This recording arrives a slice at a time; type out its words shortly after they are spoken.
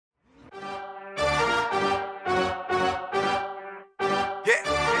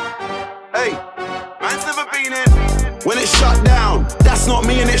That's not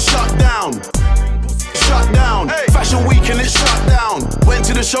me and it's shut down. Shut down. Fashion week and it's shut down. Went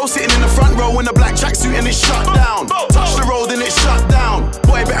to the show sitting in the front row in a black tracksuit and it's shut down. Touch the road and it's shut down.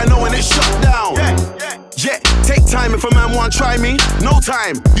 Boy better know when it's shut down. Yeah, take time if a man want try me. No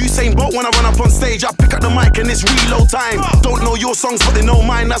time. Usain Bolt when I run up on stage, I pick up the mic and it's reload time. Don't know your songs but they know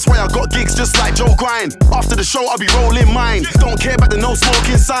mine. That's why I got gigs just like Joe Grind. After the show I'll be rolling mine. Don't care about the no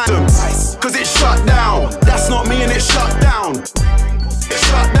smoking signs, cause it's shut down. That's not me and it's shut down. It's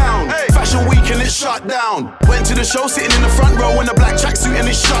shut down. Fashion week and it's shut down. Went to the show sitting in the front row in a black tracksuit and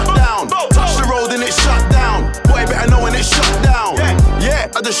it's shut down. Touch the road and it's shut down. Boy better know when it's shut down. Yeah,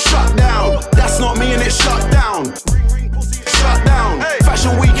 I just shut down. That's not me and it's shut down. Shut down.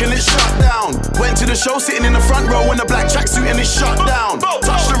 Fashion week and it's shut down. Went to the show sitting in the front row in a black tracksuit and it's shut down.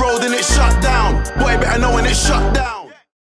 Touch the road and it's shut down. Boy better know when it's shut down.